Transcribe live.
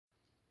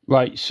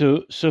Right,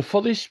 so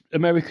for this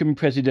American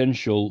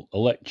presidential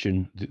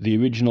election, the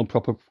original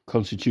proper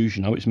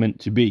constitution, how it's meant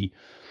to be,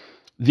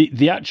 the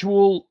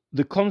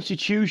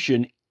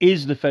constitution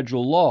is the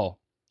federal law.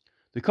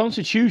 The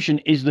constitution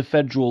is the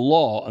federal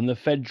law and the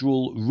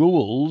federal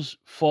rules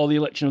for the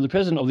election of the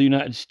president of the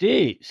United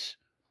States.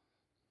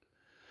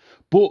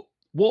 But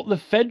what the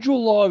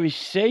federal law is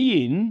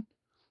saying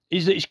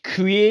is that it's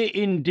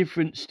creating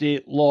different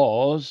state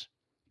laws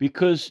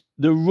because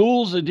the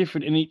rules are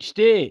different in each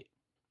state.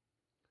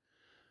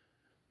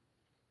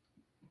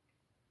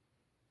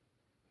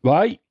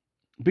 Right?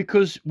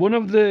 Because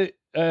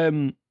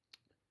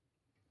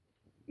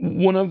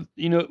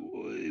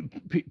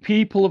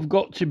people have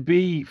got to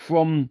be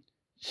from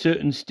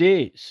certain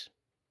states.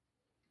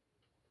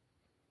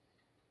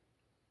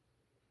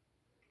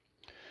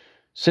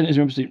 Senators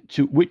and representatives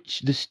to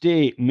which the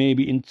state may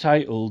be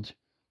entitled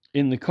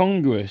in the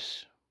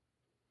Congress.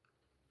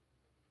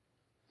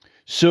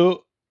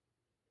 So,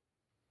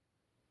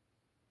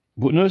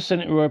 but no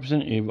senator or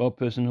representative or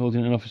person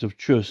holding an office of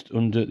trust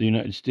under the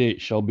United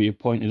States shall be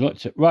appointed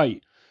elector.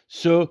 Right.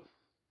 So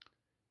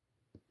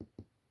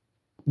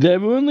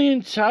they're only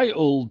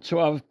entitled to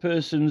have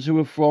persons who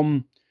are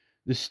from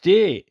the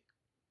state,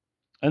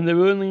 and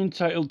they're only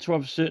entitled to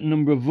have a certain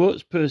number of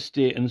votes per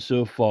state and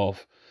so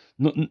forth.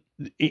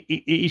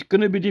 It's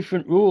going to be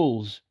different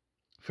rules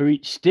for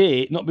each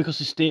state, not because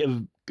the state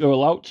are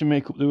allowed to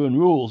make up their own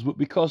rules, but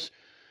because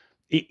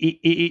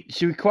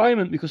it's a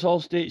requirement because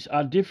all states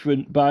are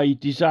different by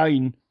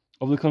design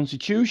of the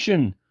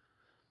Constitution,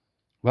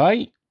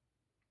 right?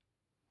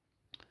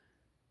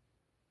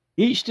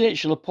 Each state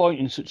shall appoint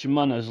in such a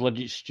manner as the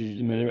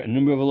legislature may elect a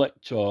number of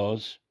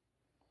electors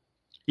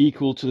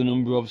equal to the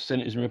number of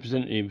senators and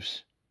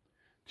representatives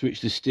to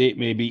which the state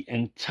may be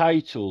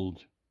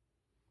entitled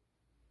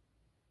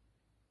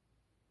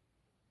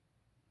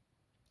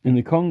in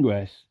the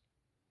Congress.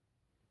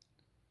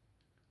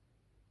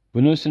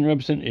 But no senator,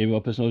 representative,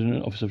 or person holding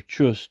an office of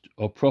trust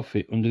or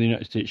profit under the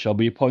United States shall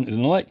be appointed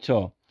an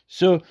elector.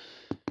 So,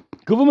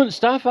 government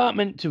staff aren't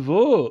meant to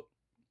vote.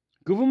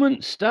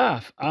 Government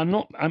staff are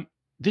not.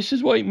 This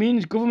is what it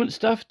means. Government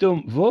staff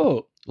don't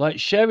vote, like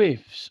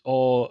sheriffs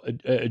or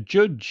a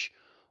judge,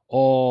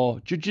 or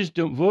judges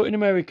don't vote in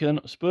America. They're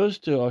not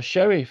supposed to. Or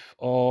sheriff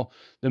or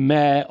the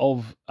mayor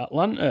of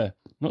Atlanta,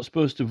 not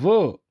supposed to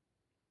vote.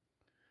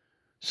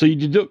 So you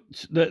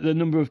deduct the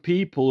number of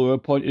people who are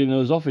appointed in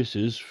those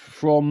offices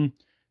from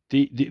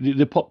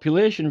the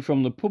population,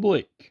 from the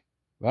public,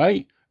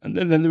 right? And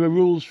then there are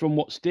rules from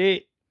what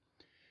state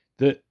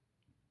that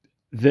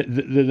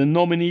the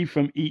nominee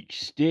from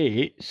each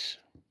state,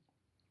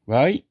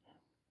 right?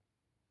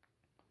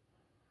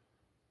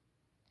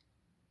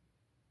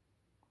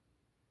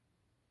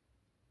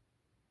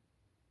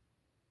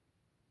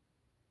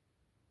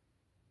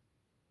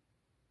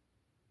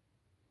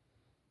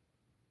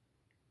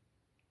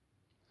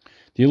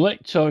 The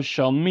electors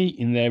shall meet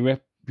in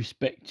their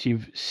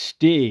respective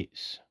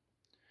states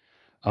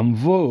and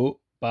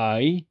vote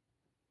by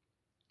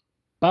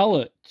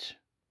ballot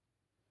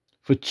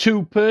for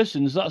two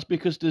persons. That's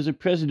because there's a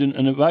president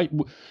and a vice.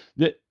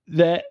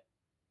 That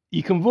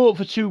you can vote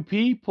for two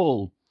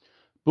people,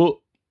 but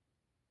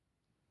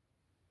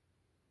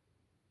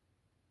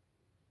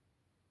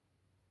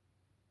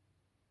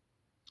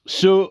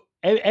so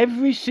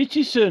every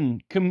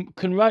citizen can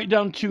write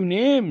down two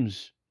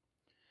names.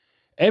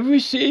 Every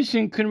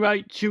citizen can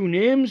write two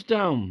names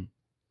down,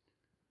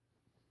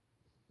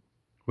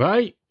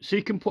 right? So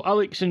you can put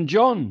Alex and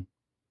John,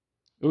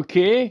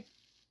 okay?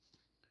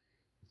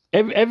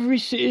 Every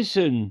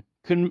citizen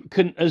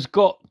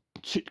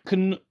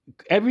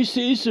every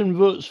citizen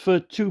votes for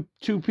two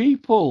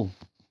people.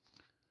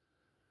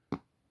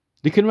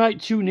 They can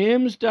write two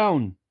names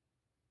down.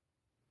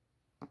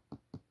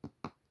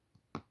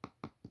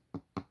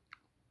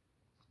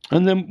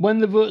 And then when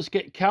the votes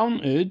get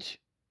counted,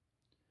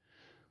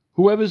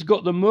 whoever's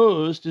got the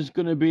most is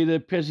going to be the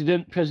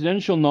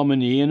presidential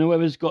nominee, and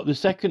whoever's got the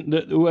second,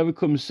 whoever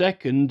comes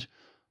second,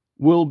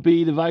 will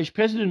be the vice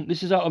president.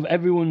 This is out of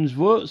everyone's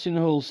votes in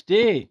the whole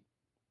state,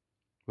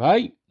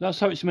 right? That's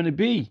how it's meant to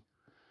be.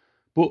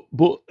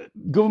 But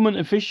government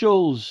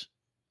officials,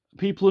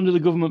 people under the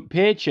government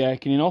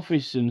paycheck and in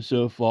office and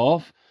so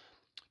forth,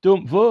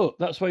 don't vote.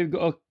 That's why you've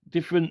got a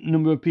different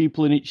number of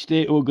people in each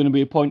state who are going to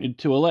be appointed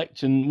to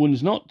elect and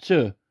one's not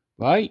to,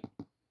 right?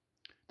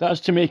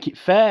 That's to make it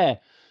fair.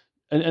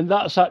 And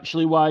that's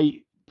actually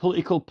why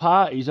political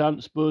parties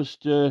aren't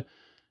supposed to,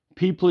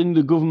 people in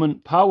the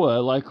government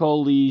power, like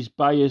all these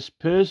biased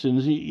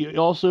persons,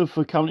 also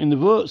for counting the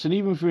votes and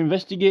even for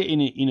investigating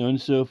it, and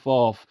so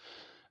forth.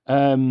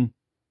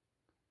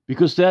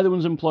 Because they're the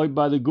ones employed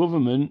by the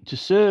government to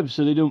serve,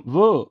 so they don't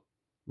vote,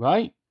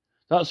 right?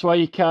 That's why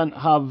you can't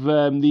have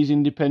these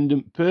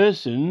independent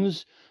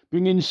persons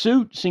bringing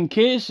suits and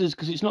cases,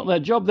 because it's not their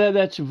job. They're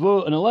there to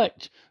vote and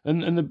elect.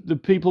 And the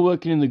people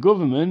working in the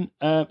government,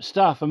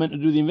 staff, are meant to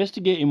do the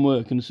investigating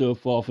work and so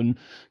forth, and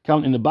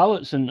counting the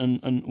ballots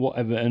and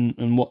whatever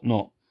and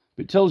whatnot.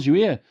 But it tells you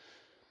here,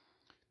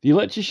 The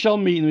electors shall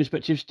meet in the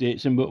respective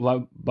states and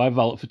vote by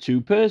ballot for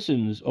 2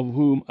 persons, of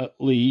whom at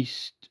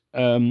least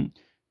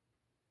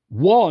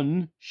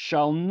one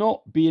shall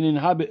not be an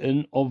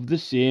inhabitant of the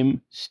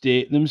same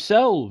state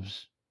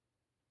themselves.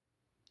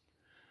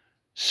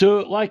 So,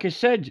 like I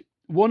said,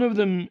 one of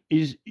them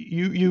is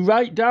you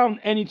write down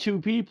any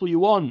 2 people you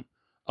want,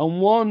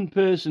 and one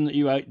person that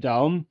you write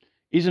down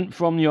isn't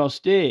from your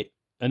state,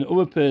 and the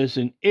other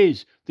person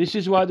is. This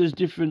is why there's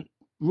different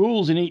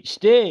rules in each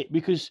state,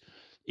 because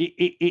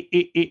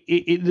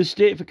the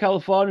state for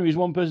California is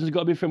one person's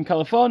got to be from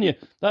California.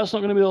 That's not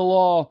going to be the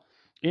law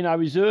in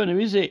Arizona,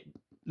 is it?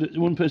 That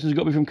one person's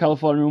got to be from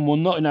California and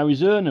one not in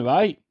Arizona,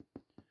 right?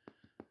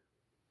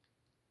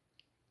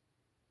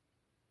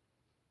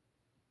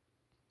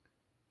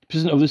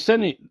 President of the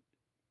Senate,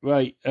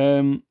 right?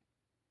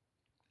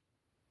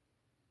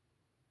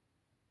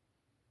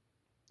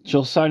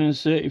 Shall sign and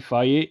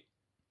certify it,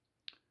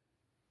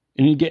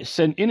 and it gets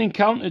sent in and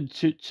counted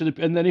to the.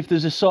 And then if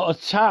there's a sort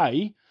of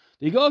tie,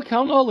 you got to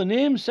count all the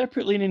names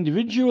separately and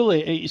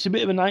individually. It's a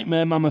bit of a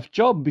nightmare mammoth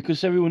job,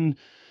 because everyone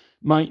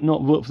might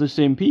not vote for the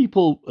same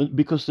people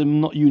because they're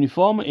not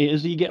uniformity.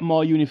 As you get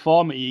more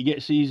uniformity, it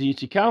gets easier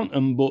to count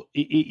them, but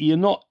you're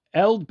not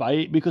held by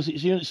it, because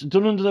it's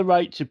done under the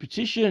right to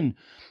petition.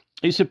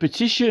 It's a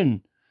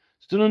petition.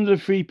 It's done under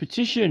the free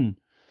petition.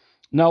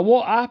 Now,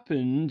 what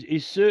happened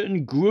is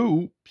certain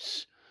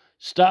groups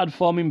started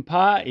forming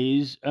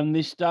parties, and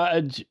they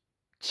started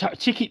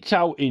ticket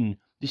touting.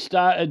 They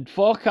started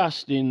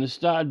forecasting. They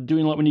started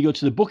doing, like when you go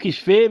to the bookies,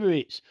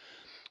 favourites.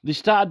 They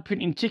started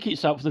printing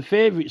tickets out for the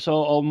favourites,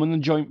 or when the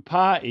joint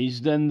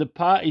parties, then the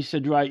party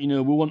said, right,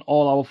 we want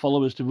all our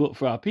followers to vote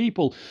for our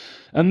people.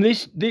 And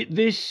the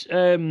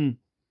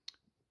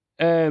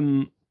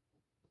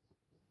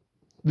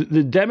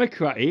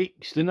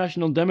Democrats, the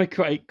National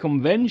Democratic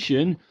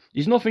Convention,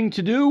 is nothing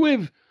to do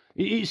with.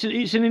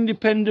 It's an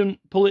independent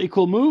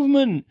political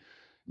movement.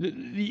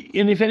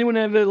 And if anyone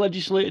ever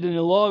legislated any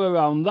law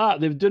around that,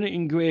 they've done it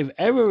in grave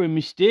error and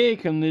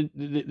mistake, and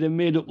they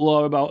made up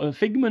law about a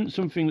figment,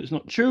 something that's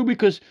not true,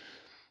 because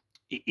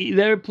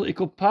they're a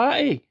political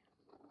party.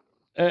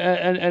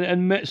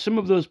 And some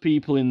of those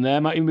people in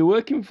there might even be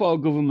working for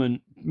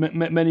government.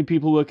 Many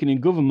people working in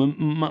government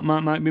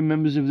might be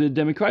members of the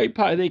Democratic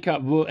Party. They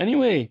can't vote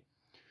anyway.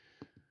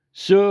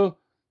 So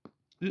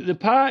the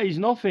party's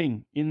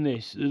nothing in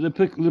this.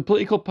 The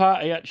political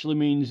party actually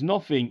means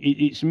nothing.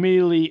 It's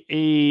merely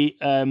a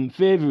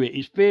favourite.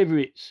 It's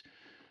favourites.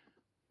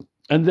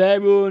 And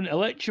their own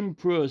election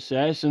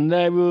process and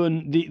their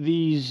own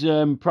these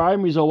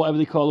primaries, or whatever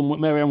they call them, what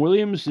Marianne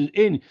Williams is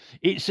in,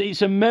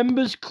 it's a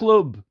members'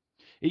 club.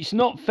 It's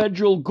not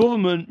federal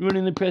government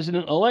running the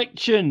president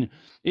election.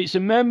 It's a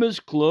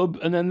members' club,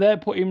 and then they're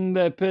putting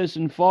their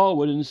person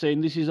forward and saying,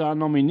 this is our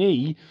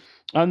nominee.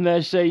 And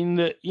they're saying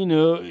that,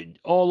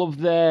 all of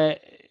their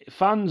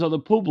fans or the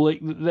public,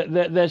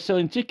 they're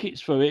selling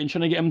tickets for it and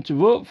trying to get them to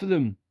vote for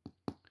them.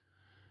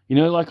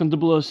 Like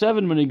on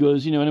 007 when he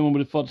goes, anyone would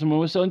have thought someone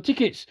was selling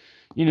tickets,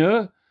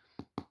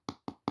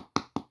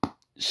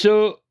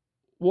 So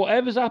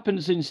whatever's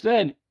happened since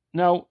then,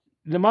 now,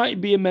 there might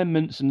be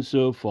amendments and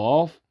so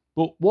forth,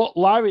 but what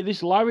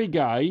this Larry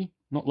guy,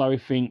 not Larry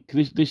Fink,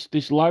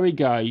 this Larry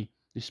guy,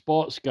 this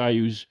sports guy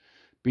who's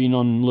been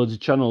on loads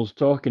of channels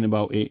talking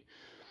about it,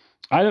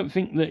 I don't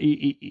think that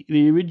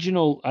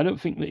I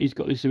don't think that he's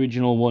got this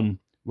original one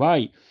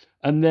right.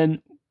 And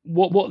then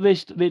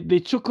they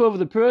took over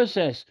the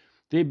process.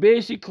 They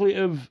basically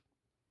have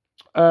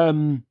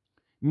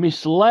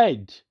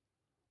misled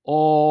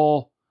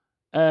or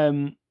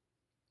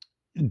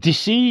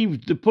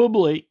deceived the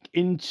public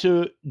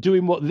into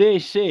doing what they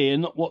say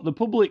and not what the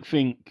public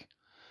think.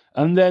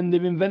 And then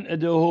they've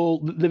invented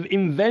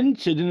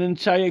an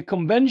entire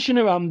convention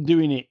around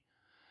doing it.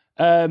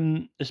 A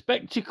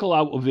spectacle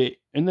out of it,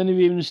 and then they've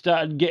even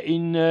started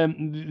getting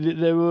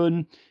their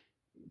own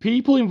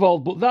people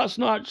involved. But that's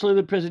not actually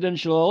the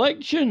presidential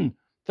election.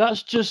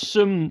 That's just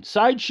some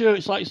sideshow.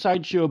 It's like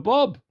Sideshow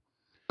Bob.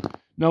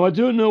 Now, I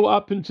don't know what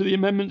happened to the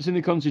amendments in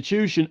the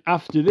Constitution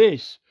after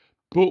this,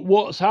 but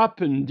what's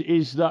happened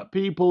is that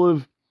people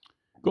have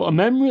got a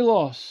memory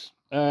loss,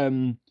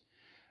 and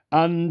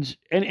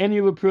any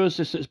other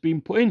process that's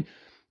been put in.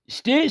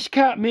 States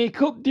can't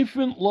make up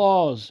different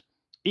laws.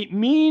 It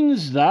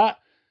means that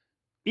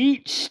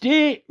each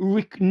state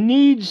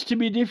needs to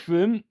be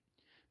different,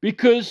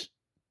 because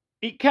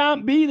it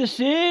can't be the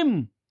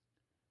same.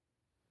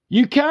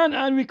 You can't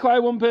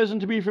require one person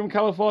to be from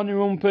California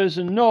and one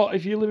person not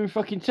if you live in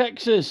fucking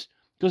Texas,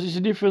 because it's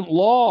a different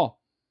law.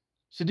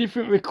 It's a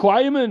different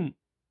requirement,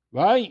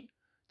 right?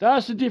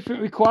 That's the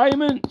different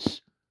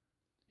requirements.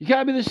 You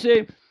can't be the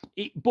same.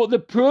 But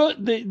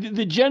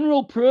the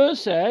general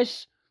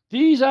process,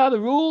 these are the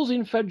rules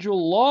in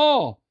federal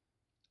law.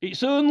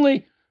 It's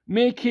only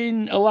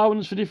making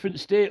allowance for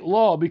different state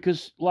law,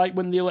 because like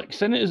when they elect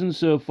senators and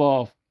so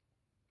forth,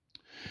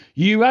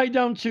 You write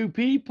down two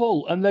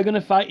people, and they're going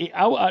to fight it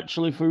out,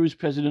 actually, for who's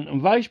president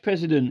and vice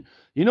president.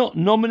 You're not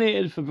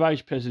nominated for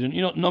vice president.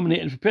 You're not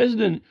nominated for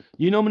president.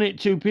 You nominate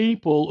two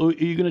people who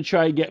you're going to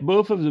try and get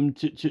both of them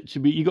to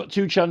be... You've got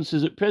two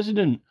chances at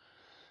president.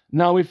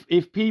 Now,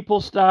 if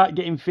people start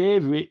getting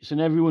favourites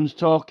and everyone's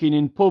talking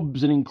in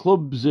pubs and in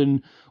clubs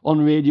and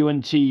on radio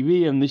and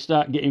TV, and they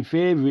start getting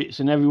favourites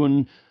and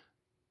everyone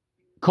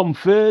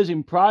confers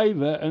in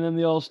private, and then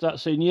they all start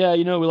saying, yeah,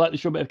 you know, we like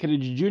this Robert F.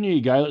 Kennedy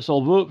Jr. guy, let's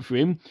all vote for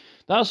him,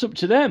 that's up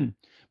to them.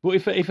 But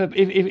if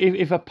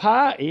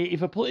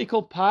a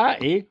political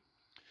party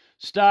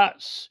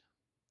starts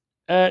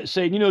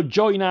saying, you know,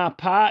 join our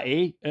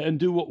party and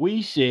do what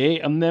we say,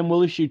 and then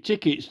we'll issue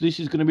tickets, this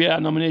is going to be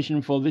our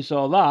nomination for this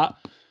or that,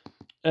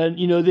 and,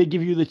 you know, they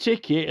give you the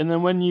ticket, and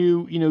then when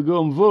you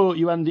go and vote,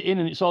 you hand it in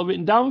and it's all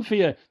written down for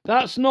you.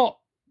 That's not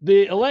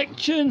the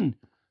election.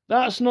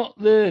 That's not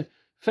the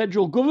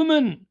federal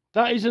government.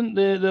 That isn't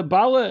the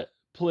ballot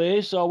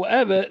place or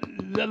whatever.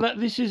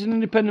 This is an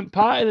independent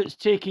party that's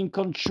taking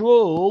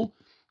control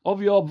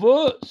of your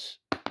votes.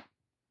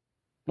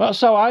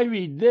 That's how I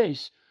read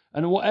this.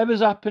 And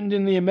whatever's happened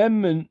in the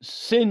amendments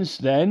since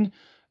then,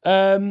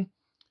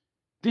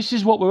 this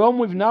is what we're on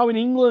with now in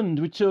England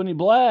with Tony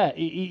Blair.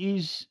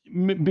 He's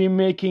been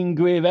making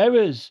grave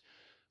errors,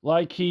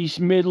 like he's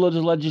made loads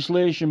of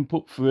legislation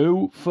put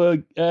through for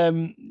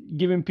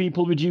giving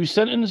people reduced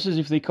sentences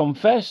if they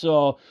confess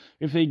or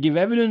if they give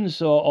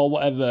evidence or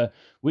whatever,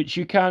 which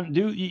you can't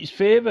do. It's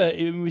favour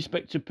in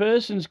respect to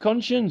person's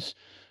conscience.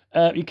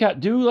 You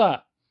can't do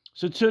that.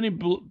 So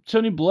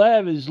Tony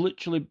Blair has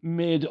literally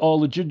made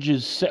all the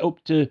judges set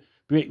up to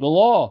break the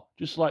law,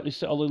 just like they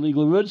set all the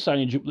illegal road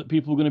signage up that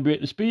people are going to break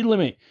the speed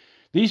limit.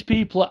 These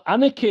people are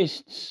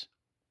anarchists.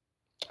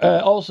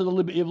 Also, the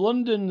Liberty of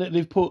London, that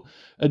they've put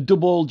a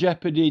double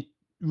jeopardy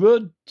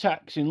road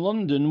tax in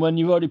London when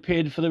you've already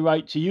paid for the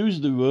right to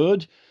use the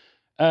road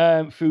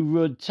through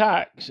road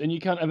tax, and you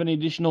can't have any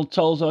additional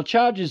tolls or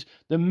charges.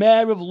 The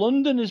Mayor of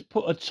London has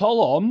put a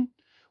toll on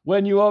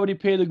when you already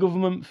pay the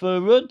government for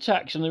a road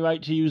tax and the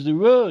right to use the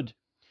road.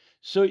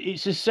 So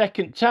it's a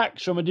second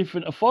tax from a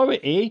different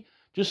authority.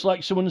 Just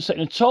like someone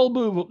setting a toll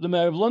booth up, the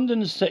Mayor of London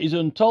has set his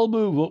own toll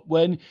booth up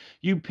when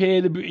you pay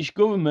the British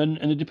government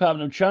and the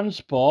Department of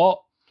Transport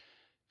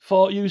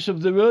for use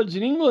of the roads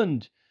in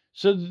England.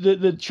 So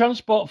the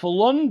Transport for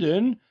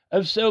London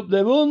have set up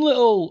their own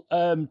little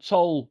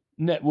toll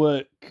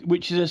network,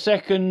 which is a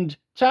second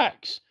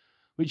tax,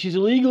 which is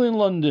illegal in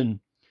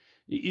London.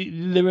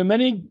 There are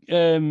many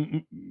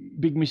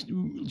big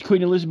mistakes.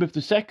 Queen Elizabeth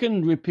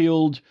II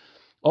repealed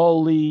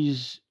all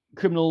these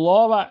criminal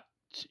law acts.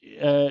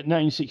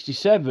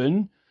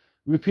 1967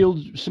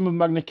 repealed some of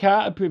Magna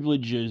Carta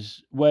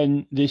privileges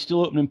when they're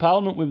still opening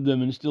Parliament with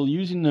them and still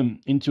using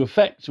them into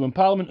effect. So when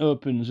Parliament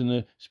opens and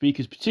the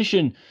Speaker's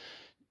petition,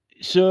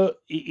 so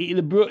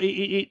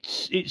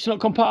it's not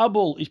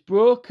compatible. It's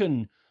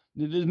broken.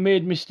 They've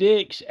made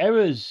mistakes,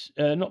 errors,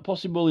 not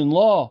possible in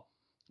law,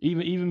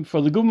 even for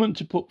the government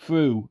to put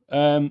through.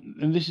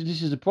 And this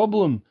is a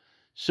problem.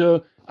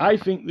 So I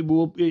think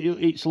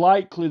it's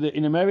likely that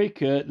in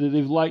America that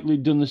they've likely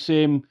done the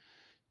same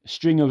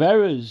string of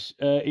errors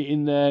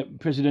in their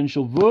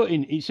presidential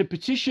voting. It's a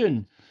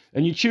petition,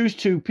 and you choose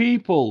two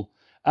people,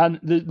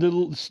 and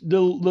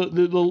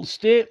the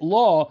state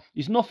law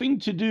is nothing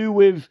to do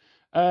with.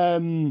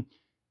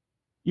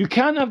 You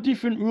can't have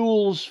different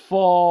rules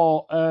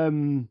for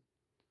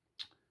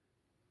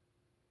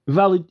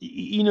valid.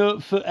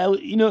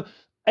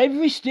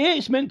 Every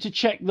state's meant to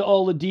check that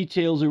all the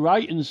details are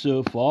right and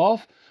so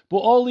forth. But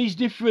all these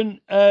different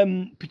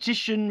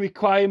petition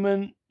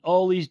requirement,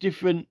 all these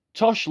different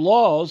tosh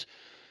laws,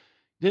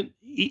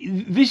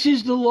 this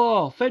is the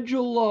law,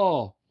 federal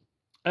law.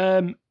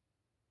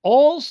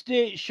 All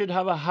states should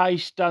have a high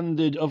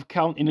standard of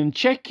counting and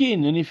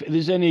checking, and if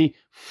there's any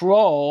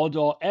fraud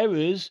or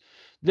errors,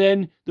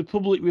 then the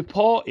public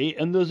report it,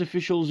 and those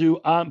officials who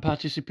aren't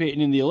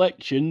participating in the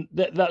election,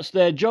 that's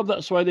their job.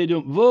 That's why they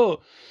don't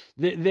vote.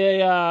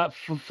 They are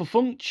for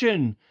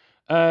function.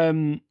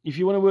 If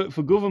you want to work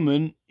for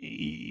government,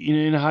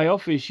 in a high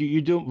office,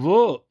 you don't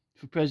vote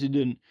for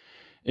president.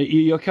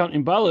 You're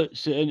counting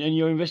ballots and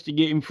you're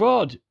investigating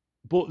fraud.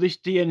 But this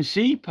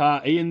DNC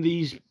party and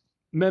these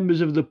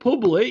members of the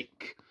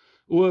public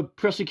who are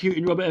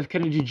prosecuting Robert F.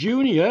 Kennedy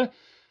Jr.,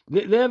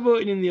 they're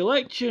voting in the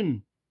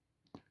election.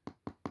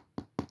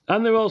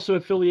 And they're also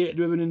affiliated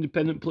with an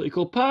independent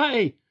political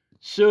party.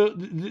 So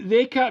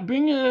they can't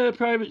bring a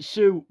private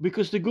suit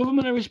because the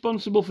government are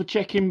responsible for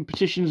checking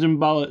petitions and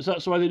ballots.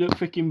 That's why they don't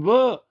freaking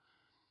vote.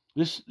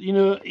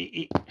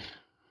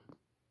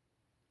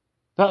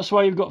 That's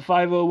why you've got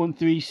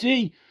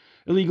 5013C,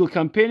 illegal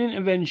campaign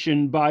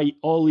intervention by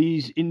all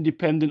these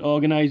independent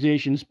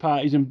organisations,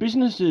 parties and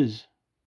businesses.